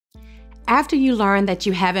After you learn that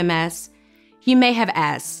you have MS, you may have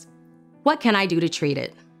asked, what can I do to treat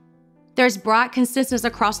it? There's broad consensus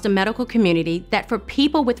across the medical community that for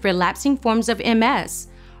people with relapsing forms of MS,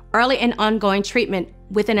 early and ongoing treatment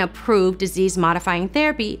with an approved disease-modifying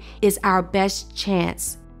therapy is our best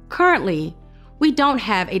chance. Currently, we don't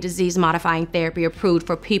have a disease-modifying therapy approved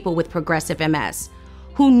for people with progressive MS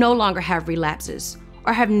who no longer have relapses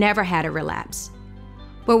or have never had a relapse.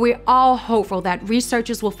 But we're all hopeful that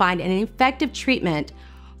researchers will find an effective treatment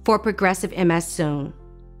for progressive MS soon.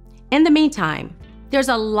 In the meantime, there's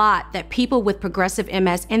a lot that people with progressive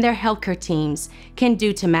MS and their healthcare teams can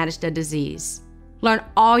do to manage the disease. Learn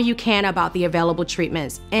all you can about the available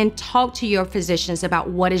treatments and talk to your physicians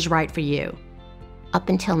about what is right for you. Up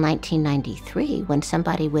until 1993, when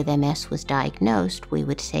somebody with MS was diagnosed, we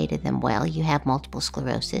would say to them, well, you have multiple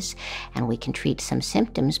sclerosis and we can treat some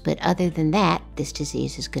symptoms, but other than that, this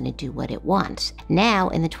disease is going to do what it wants. Now,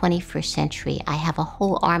 in the 21st century, I have a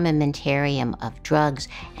whole armamentarium of drugs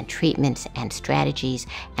and treatments and strategies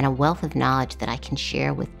and a wealth of knowledge that I can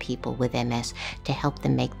share with people with MS to help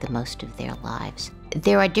them make the most of their lives.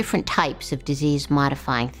 There are different types of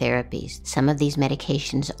disease-modifying therapies. Some of these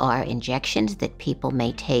medications are injections that people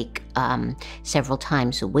may take several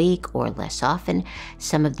times a week or less often.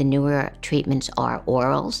 Some of the newer treatments are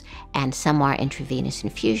orals, and some are intravenous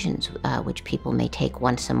infusions, which people may take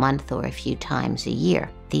once a month or a few times a year.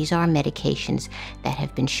 These are medications that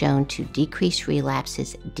have been shown to decrease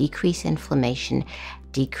relapses, decrease inflammation,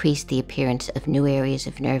 decrease the appearance of new areas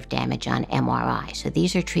of nerve damage on MRI. So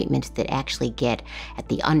these are treatments that actually get at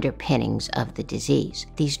the underpinnings of the disease.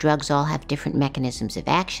 These drugs all have different mechanisms of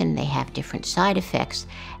action, they have different side effects,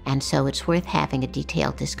 and so it's worth having a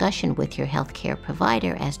detailed discussion with your healthcare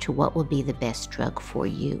provider as to what will be the best drug for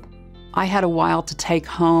you. I had a while to take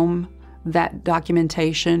home that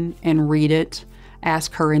documentation and read it,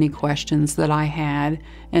 ask her any questions that I had,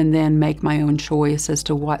 and then make my own choice as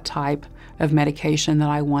to what type of medication that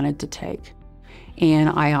I wanted to take. And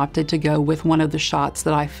I opted to go with one of the shots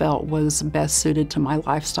that I felt was best suited to my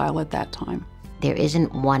lifestyle at that time. There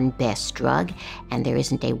isn't one best drug, and there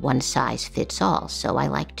isn't a one-size-fits-all. So I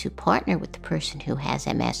like to partner with the person who has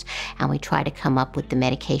MS, and we try to come up with the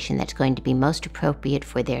medication that's going to be most appropriate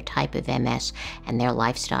for their type of MS and their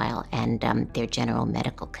lifestyle and their general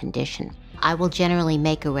medical condition. I will generally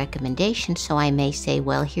make a recommendation, so I may say,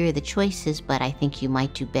 well, here are the choices, but I think you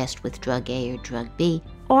might do best with drug A or drug B.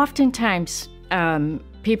 Oftentimes,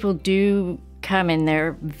 people do come and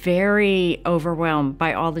they're very overwhelmed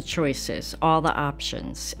by all the choices, all the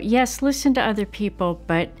options. Yes, listen to other people,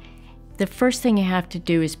 but the first thing you have to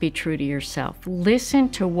do is be true to yourself. Listen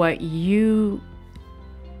to what you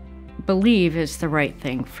believe is the right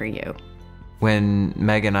thing for you. When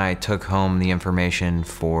Meg and I took home the information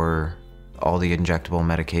for all the injectable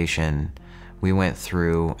medication, we went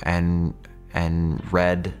through and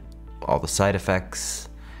read all the side effects,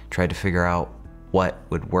 tried to figure out what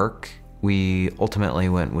would work. We ultimately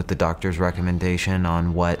went with the doctor's recommendation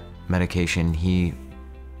on what medication he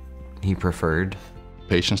preferred.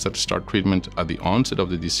 Patients that start treatment at the onset of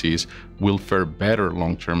the disease will fare better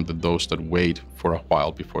long-term than those that wait for a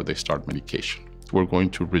while before they start medication. We're going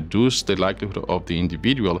to reduce the likelihood of the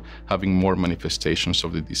individual having more manifestations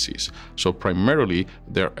of the disease. So primarily,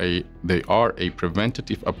 they are a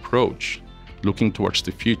preventative approach looking towards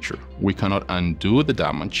the future. We cannot undo the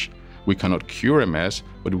damage, we cannot cure MS,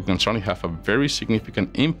 but we can certainly have a very significant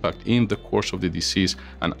impact in the course of the disease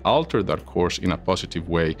and alter that course in a positive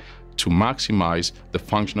way to maximize the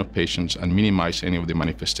function of patients and minimize any of the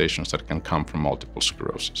manifestations that can come from multiple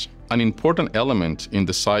sclerosis. An important element in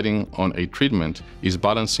deciding on a treatment is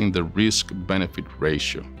balancing the risk-benefit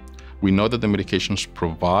ratio. We know that the medications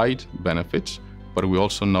provide benefits, but we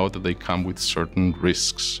also know that they come with certain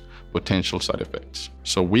risks, potential side effects.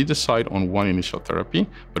 So we decide on one initial therapy,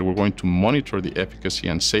 but we're going to monitor the efficacy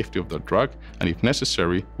and safety of the drug, and if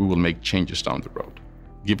necessary, we will make changes down the road.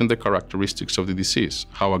 Given the characteristics of the disease,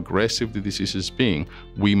 how aggressive the disease is being,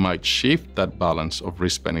 we might shift that balance of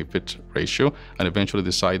risk-benefit ratio and eventually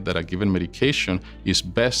decide that a given medication is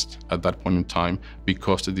best at that point in time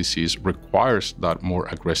because the disease requires that more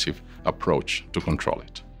aggressive approach to control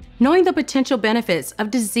it. Knowing the potential benefits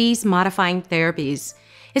of disease-modifying therapies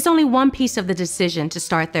is only one piece of the decision to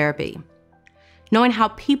start therapy. Knowing how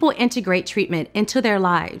people integrate treatment into their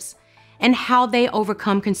lives and how they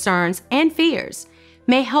overcome concerns and fears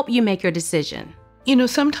may help you make your decision. You know,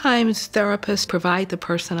 sometimes therapists provide the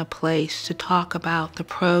person a place to talk about the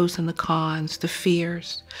pros and the cons, the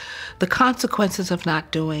fears, the consequences of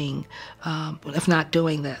not doing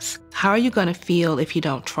this. How are you going to feel if you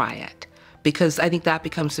don't try it? because I think that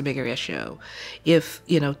becomes the bigger issue. If,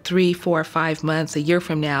 3, 4, 5 months, a year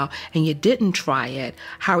from now, and you didn't try it,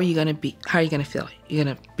 how are you going to feel? You're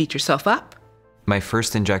going to beat yourself up? My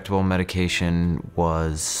first injectable medication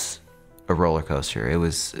was a roller coaster.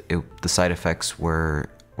 The side effects were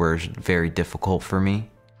very difficult for me.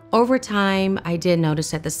 Over time, I did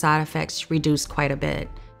notice that the side effects reduced quite a bit.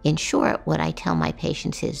 In short, what I tell my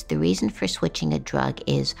patients is the reason for switching a drug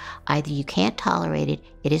is either you can't tolerate it,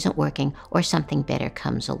 it isn't working, or something better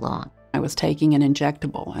comes along. I was taking an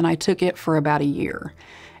injectable, and I took it for about a year.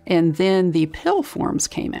 And then the pill forms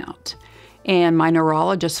came out. And my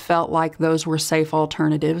neurologist felt like those were safe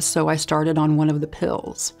alternatives, so I started on one of the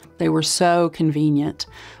pills. They were so convenient,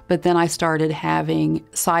 but then I started having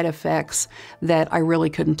side effects that I really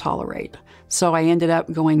couldn't tolerate. So I ended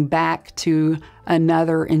up going back to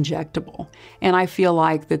another injectable, and I feel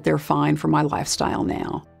like that they're fine for my lifestyle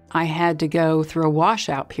now. I had to go through a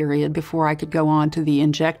washout period before I could go on to the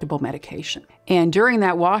injectable medication. And during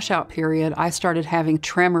that washout period, I started having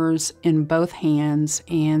tremors in both hands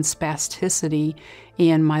and spasticity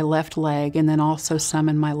in my left leg, and then also some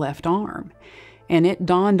in my left arm. And it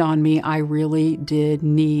dawned on me I really did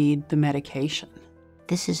need the medication.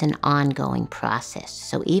 This is an ongoing process.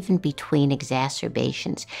 So even between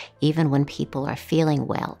exacerbations, even when people are feeling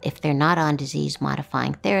well, if they're not on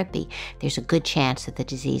disease-modifying therapy, there's a good chance that the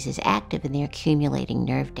disease is active and they're accumulating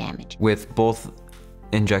nerve damage. With both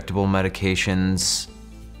injectable medications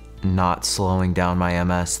not slowing down my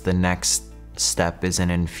MS, the next step is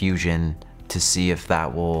an infusion to see if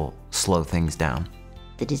that will slow things down.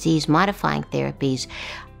 The disease-modifying therapies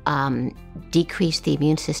decrease the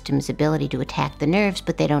immune system's ability to attack the nerves,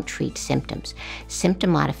 but they don't treat symptoms. Symptom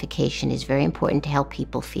modification is very important to help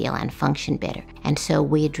people feel and function better. And so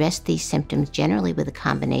we address these symptoms generally with a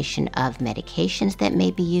combination of medications that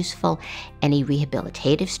may be useful, any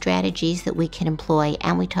rehabilitative strategies that we can employ,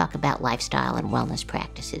 and we talk about lifestyle and wellness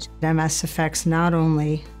practices. MS affects not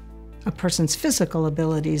only a person's physical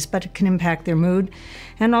abilities, but it can impact their mood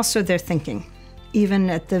and also their thinking, even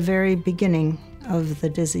at the very beginning of the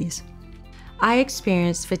disease. I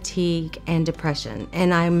experience fatigue and depression,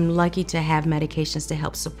 and I'm lucky to have medications to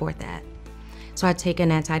help support that. So I take an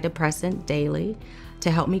antidepressant daily to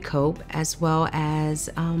help me cope, as well as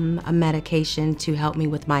a medication to help me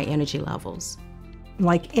with my energy levels.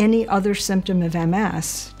 Like any other symptom of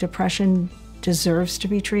MS, depression deserves to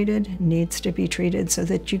be treated, needs to be treated so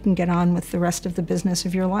that you can get on with the rest of the business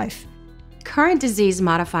of your life. Current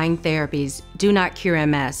disease-modifying therapies do not cure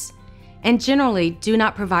MS, and generally do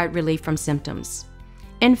not provide relief from symptoms.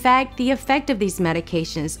 In fact, the effect of these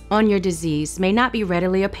medications on your disease may not be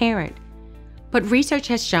readily apparent, but research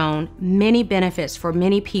has shown many benefits for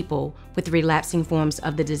many people with relapsing forms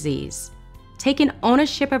of the disease. Taking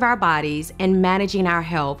ownership of our bodies and managing our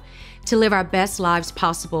health to live our best lives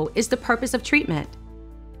possible is the purpose of treatment.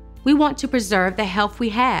 We want to preserve the health we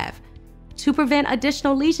have, to prevent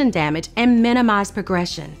additional lesion damage and minimize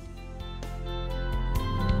progression.